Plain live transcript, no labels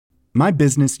My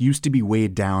business used to be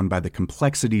weighed down by the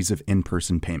complexities of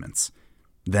in-person payments.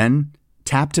 Then,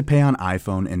 Tap to Pay on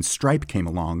iPhone and Stripe came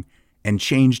along and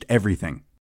changed everything.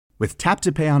 With Tap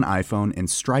to Pay on iPhone and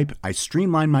Stripe, I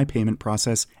streamlined my payment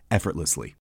process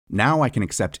effortlessly. Now I can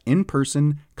accept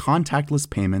in-person, contactless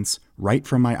payments right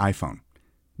from my iPhone.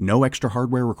 No extra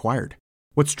hardware required.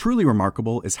 What's truly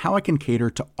remarkable is how I can cater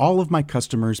to all of my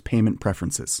customers' payment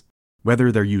preferences.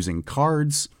 Whether they're using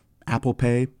cards, Apple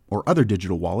Pay, or other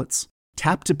digital wallets,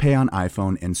 Tap to Pay on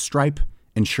iPhone and Stripe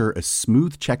ensure a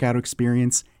smooth checkout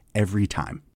experience every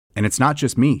time. And it's not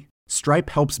just me.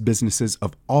 Stripe helps businesses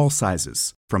of all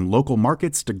sizes, from local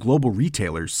markets to global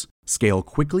retailers, scale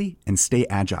quickly and stay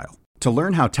agile. To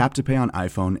learn how Tap to Pay on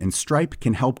iPhone and Stripe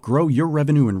can help grow your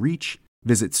revenue and reach,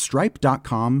 visit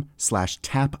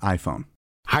stripe.com/tapiphone.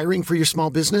 Hiring for your small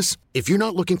business? If you're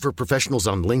not looking for professionals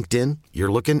on LinkedIn,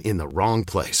 you're looking in the wrong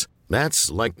place.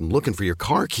 That's like looking for your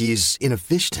car keys in a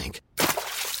fish tank.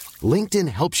 LinkedIn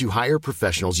helps you hire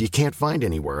professionals you can't find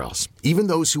anywhere else, even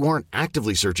those who aren't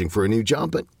actively searching for a new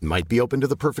job but might be open to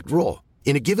the perfect role.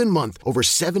 In a given month, over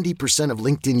 70% of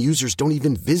LinkedIn users don't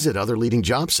even visit other leading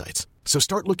job sites. So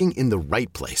start looking in the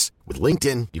right place. With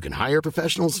LinkedIn, you can hire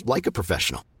professionals like a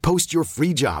professional. Post your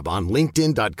free job on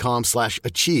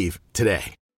linkedin.com/achieve today.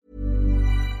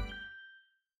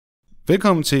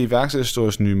 Velkommen til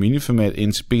iværksætterhistoriens nye miniformat,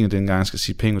 indtil benet dengang skal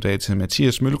sige pænt goddag til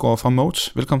Mathias Mølgaard fra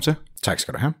Moat. Velkommen til. Tak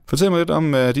skal du have. Fortæl mig lidt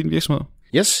om din virksomhed.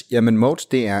 Yes, jamen Moat,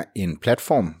 det er en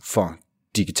platform for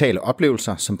digitale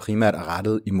oplevelser, som primært er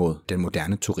rettet imod den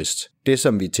moderne turist. Det,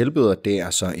 som vi tilbyder, det er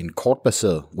så en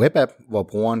kortbaseret webapp, hvor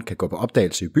brugeren kan gå på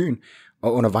opdagelse i byen,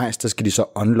 og undervejs, der skal de så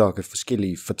unlocke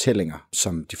forskellige fortællinger,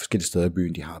 som de forskellige steder i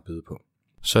byen, de har at byde på.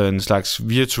 Så en slags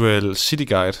virtuel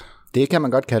city guide. Det kan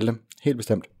man godt kalde det, helt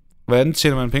bestemt. Hvordan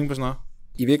tjener man penge på sådan noget?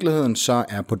 I virkeligheden så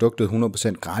er produktet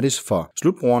 100% gratis for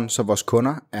slutbrugeren, så vores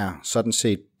kunder er sådan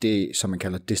set det, som man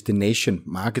kalder destination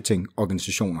marketing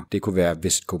organisationer. Det kunne være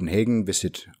Visit Copenhagen,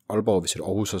 Visit Aalborg, Visit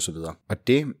Aarhus osv. Og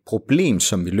det problem,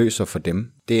 som vi løser for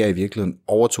dem, det er i virkeligheden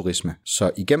overturisme.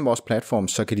 Så igennem vores platform,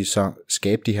 så kan de så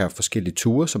skabe de her forskellige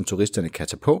ture, som turisterne kan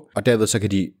tage på, og derved så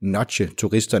kan de nudge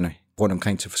turisterne rundt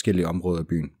omkring til forskellige områder af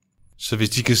byen. Så hvis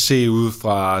de kan se ud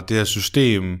fra det her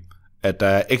system, at der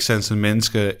er x antal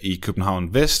mennesker i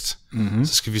København Vest,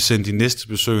 så skal vi sende de næste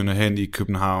besøgende hen i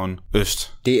København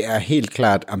Øst. Det er helt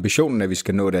klart ambitionen, at vi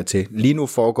skal nå dertil. Lige nu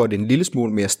foregår det en lille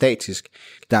smule mere statisk.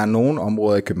 Der er nogle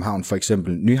områder i København, for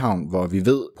eksempel Nyhavn, hvor vi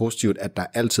ved positivt, at der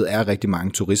altid er rigtig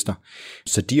mange turister.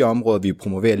 Så de områder, vi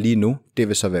promoverer lige nu, det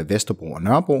vil så være Vesterbro og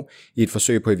Nørrebro, i et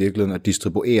forsøg på i virkeligheden at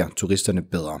distribuere turisterne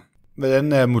bedre.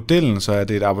 Hvordan er modellen så? Er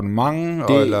det et abonnement?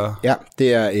 Eller? Ja,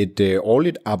 det er et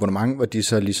årligt abonnement, hvor de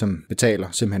så ligesom betaler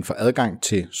simpelthen for adgang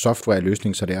til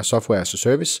softwareløsning, så det er software as a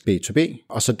service, B2B,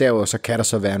 og så derudover så kan der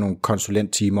så være nogle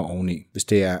konsulenttimer oveni. Hvis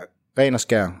det er ren og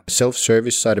skær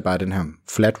self-service, så er det bare den her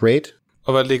flat rate.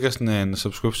 Og hvad ligger sådan en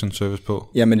subscription service på?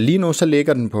 Jamen lige nu så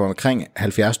ligger den på omkring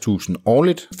 70.000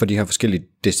 årligt for de her forskellige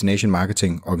destination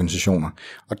marketing organisationer.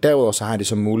 Og derudover så har de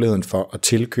så muligheden for at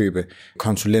tilkøbe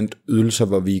konsulentydelser,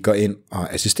 hvor vi går ind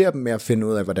og assisterer dem med at finde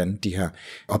ud af, hvordan de her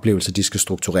oplevelser de skal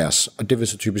struktureres. Og det vil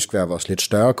så typisk være vores lidt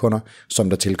større kunder, som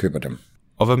der tilkøber dem.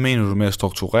 Og hvad mener du med at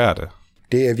strukturere det?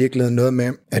 Det er virkelig noget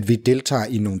med, at vi deltager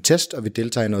i nogle test, og vi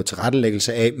deltager i noget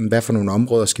tilrettelæggelse af, hvad for nogle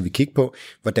områder skal vi kigge på,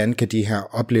 hvordan kan de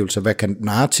her oplevelser, hvad kan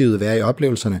narrativet være i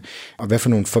oplevelserne, og hvad for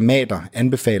nogle formater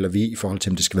anbefaler vi i forhold til,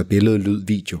 om det skal være billede, lyd,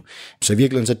 video. Så i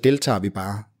virkeligheden så deltager vi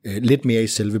bare lidt mere i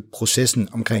selve processen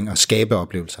omkring at skabe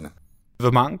oplevelserne.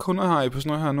 Hvor mange kunder har I på sådan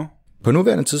noget her nu? På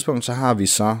nuværende tidspunkt så har vi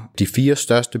så de 4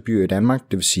 største byer i Danmark,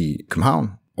 det vil sige København,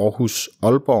 Aarhus,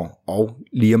 Aalborg og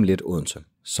lige om lidt Odense,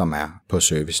 som er på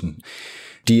servicen.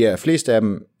 De fleste af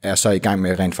dem er så i gang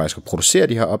med rent faktisk at producere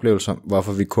de her oplevelser,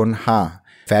 hvorfor vi kun har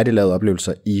færdiglavede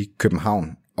oplevelser i København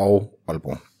og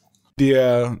Aalborg. Det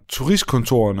er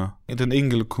turistkontorerne i den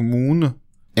enkelte kommune,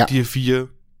 ja. De her 4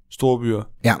 store byer.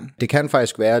 Ja, det kan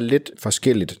faktisk være lidt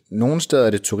forskelligt. Nogle steder er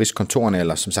det turistkontorerne,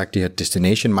 eller som sagt de her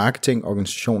destination marketing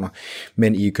organisationer,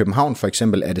 men i København for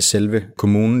eksempel er det selve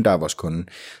kommunen, der er vores kunde.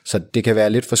 Så det kan være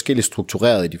lidt forskelligt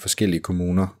struktureret i de forskellige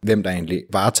kommuner, hvem der egentlig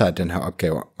varetager den her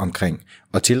opgave omkring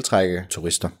at tiltrække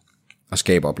turister og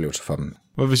skabe oplevelser for dem.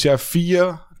 Og hvis jeg er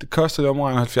 4, det koster det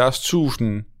omregnet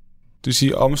 70.000. Det vil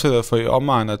sige omsætter for i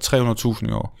omegn af 300.000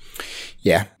 i år.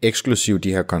 Ja, eksklusiv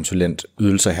de her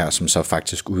konsulentydelser her, som så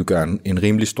faktisk udgør en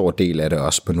rimelig stor del af det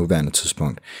også på nuværende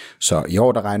tidspunkt. Så i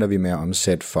år der regner vi med at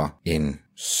omsætte for en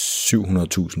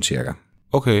 700.000 cirka.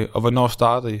 Okay, og hvornår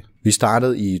startede I? Vi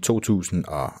startede i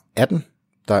 2018,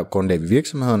 der grundlagde vi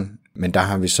virksomheden, men der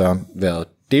har vi så været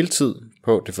deltid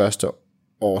på det første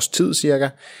års tid cirka,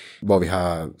 hvor vi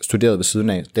har studeret ved siden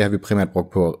af. Det har vi primært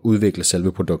brugt på at udvikle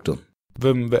selve produktet.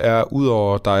 Hvem er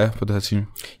udover dig på det her team?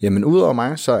 Jamen udover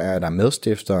mig, så er der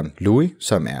medstifteren Louis,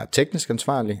 som er teknisk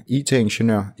ansvarlig,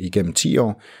 IT-ingeniør igennem 10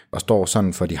 år, og står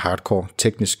sådan for de hardcore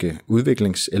tekniske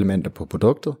udviklingselementer på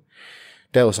produktet.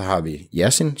 Derudover så har vi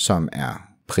Yasin, som er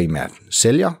primært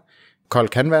sælger, kold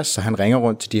canvas, så han ringer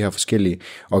rundt til de her forskellige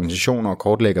organisationer og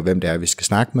kortlægger, hvem det er, vi skal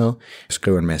snakke med,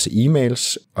 skriver en masse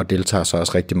e-mails og deltager så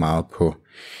også rigtig meget på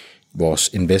vores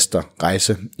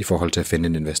investorrejse i forhold til at finde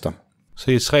en investor.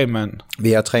 Så I er 3 mand?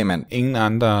 Vi er 3 mand. Ingen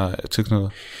andre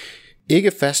tilknyttet?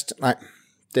 Ikke fast, nej.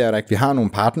 Det er der ikke. Vi har nogle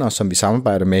partnere, som vi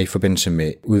samarbejder med i forbindelse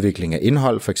med udvikling af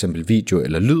indhold, for eksempel video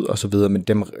eller lyd osv., men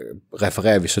dem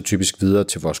refererer vi så typisk videre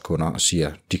til vores kunder og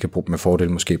siger, de kan med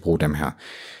fordel måske bruge dem her.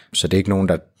 Så det er ikke nogen,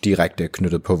 der direkte er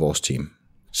knyttet på vores team.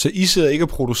 Så I sidder ikke og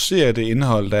producerer det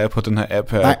indhold, der er på den her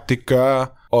app her? Nej. Det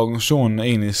gør organisationen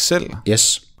egentlig selv?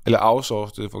 Yes. Eller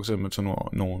outsource det for eksempel til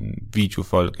nogle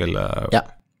videofolk? Eller... Ja,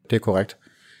 det er korrekt.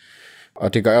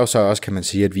 Og det gør jo så også, kan man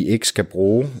sige, at vi ikke skal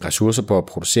bruge ressourcer på at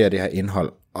producere det her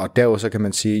indhold. Og derudover så kan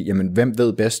man sige, jamen hvem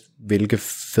ved bedst, hvilke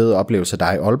fede oplevelser der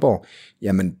er i Aalborg?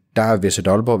 Jamen der er Visit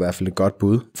Aalborg i hvert fald et godt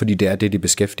bud, fordi det er det, de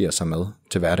beskæftiger sig med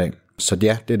til hverdag. Så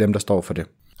ja, det er dem, der står for det.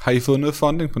 Har I fået noget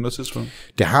funding på noget tidspunkt?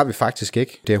 Det har vi faktisk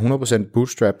ikke. Det er 100%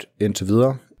 bootstrapped indtil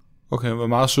videre. Okay, hvor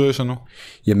meget søger I så nu?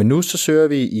 Jamen nu så søger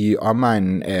vi i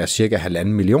omegnen af cirka 1,5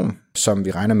 million, som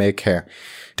vi regner med,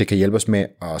 det kan hjælpe os med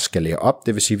at skalere op.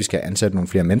 Det vil sige, at vi skal ansætte nogle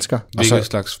flere mennesker. Hvilke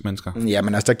slags mennesker?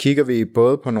 Jamen altså, der kigger vi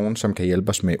både på nogen, som kan hjælpe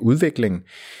os med udvikling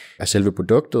af selve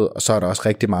produktet, og så er der også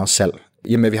rigtig meget salg.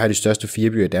 I og med, at vi har de største 4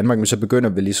 byer i Danmark, men så begynder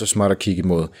vi lige så småt at kigge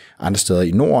mod andre steder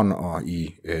i Norden og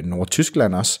i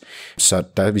Nordtyskland også. Så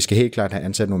vi skal helt klart have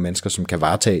ansat nogle mennesker, som kan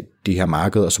varetage de her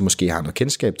markeder, og så måske har noget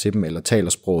kendskab til dem, eller taler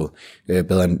sproget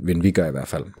bedre, end vi gør i hvert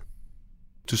fald.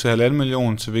 Du sagde 1,5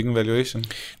 million til hvilken valuation?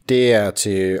 Det er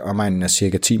til omegnen af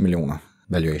cirka 10 millioner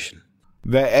valuation.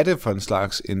 Hvad er det for en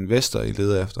slags investor, I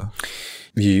leder efter?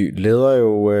 Vi leder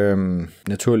jo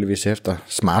naturligvis efter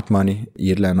smart money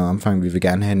i et eller andet omfang. Vi vil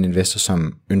gerne have en investor,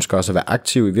 som ønsker også at være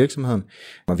aktiv i virksomheden.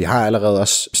 Og vi har allerede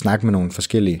også snakket med nogle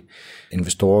forskellige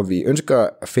investorer. Vi ønsker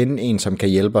at finde en, som kan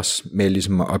hjælpe os med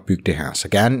ligesom at opbygge det her. Så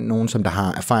gerne nogen, som der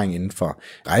har erfaring inden for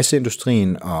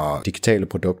rejseindustrien og digitale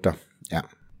produkter. Ja.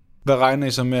 Hvad regner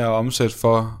I så med at omsætte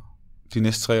for de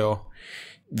næste 3 år?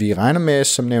 Vi regner med,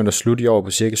 som nævnt, at slutte i år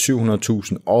på cirka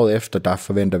 700.000. Året efter, der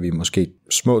forventer vi måske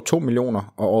små 2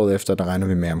 millioner, og året efter, der regner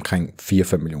vi med omkring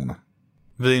 4-5 millioner.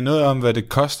 Ved I noget om, hvad det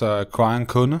koster at acquire en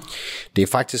kunde? Det er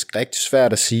faktisk rigtig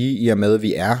svært at sige, i og med, at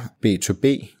vi er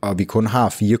B2B, og vi kun har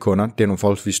 4 kunder. Det er nogle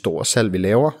forholdsvis store salg, vi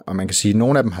laver, og man kan sige, at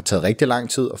nogle af dem har taget rigtig lang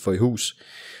tid at få i hus.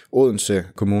 Odense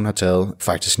Kommune har taget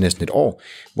faktisk næsten et år,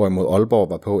 hvorimod Aalborg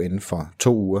var på inden for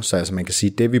 2 uger. Så altså man kan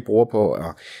sige, at det vi bruger på at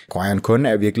acquire en kunde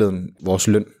er virkelig vores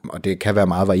løn, og det kan være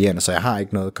meget varierende, så jeg har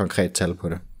ikke noget konkret tal på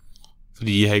det.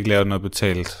 Fordi I har ikke lavet noget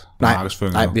betalt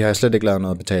markedsføring? Nej, vi har slet ikke lavet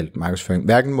noget betalt markedsføring.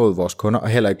 Hverken mod vores kunder, og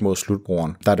heller ikke mod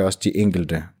slutbrugeren. Der er det også de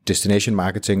enkelte destination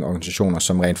marketing organisationer,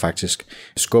 som rent faktisk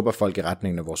skubber folk i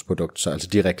retningen af vores produkt, så altså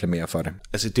de reklamerer for det.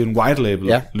 Altså det er en white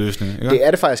label løsning, ikke? Det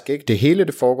er det faktisk ikke. Det hele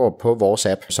det foregår på vores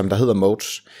app, som der hedder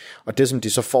Modes. Og det som de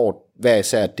så får hver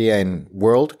især, det er en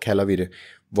world, kalder vi det,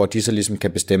 hvor de så ligesom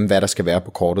kan bestemme, hvad der skal være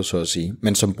på kortet, så at sige.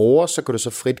 Men som bruger, så kan du så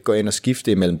frit gå ind og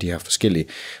skifte imellem de her forskellige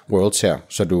worlds her,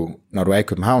 så du, når du er i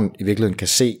København, i virkeligheden kan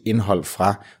se indhold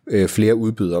fra flere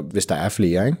udbydere, hvis der er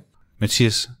flere, ikke?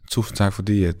 Mathias, tusind tak,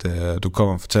 fordi at, du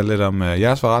kommer og fortæller lidt om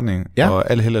jeres forretning,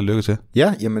 og alle held og lykke til.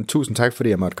 Ja, jamen tusind tak, fordi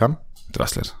jeg måtte komme. Det var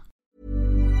slet.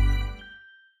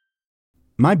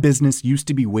 My business used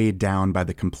to be weighed down by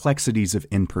the complexities of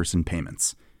in-person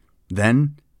payments. Then,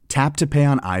 Tap to Pay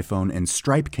on iPhone and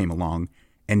Stripe came along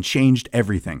and changed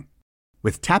everything.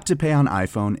 With Tap to Pay on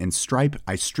iPhone and Stripe,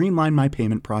 I streamlined my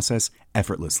payment process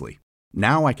effortlessly.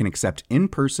 Now I can accept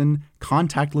in-person,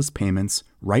 contactless payments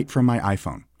right from my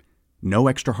iPhone. No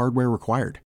extra hardware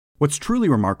required. What's truly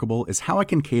remarkable is how I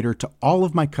can cater to all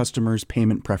of my customers'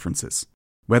 payment preferences.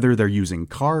 Whether they're using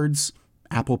cards,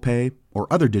 Apple Pay,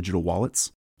 or other digital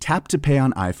wallets, Tap to Pay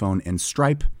on iPhone and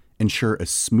Stripe ensure a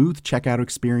smooth checkout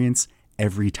experience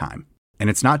every time. And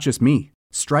it's not just me.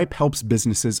 Stripe helps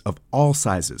businesses of all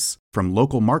sizes, from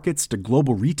local markets to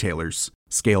global retailers,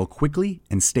 scale quickly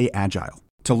and stay agile.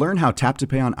 To learn how Tap to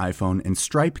Pay on iPhone and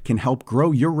Stripe can help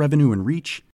grow your revenue and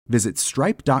reach, visit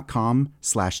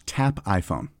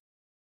stripe.com/tapiphone.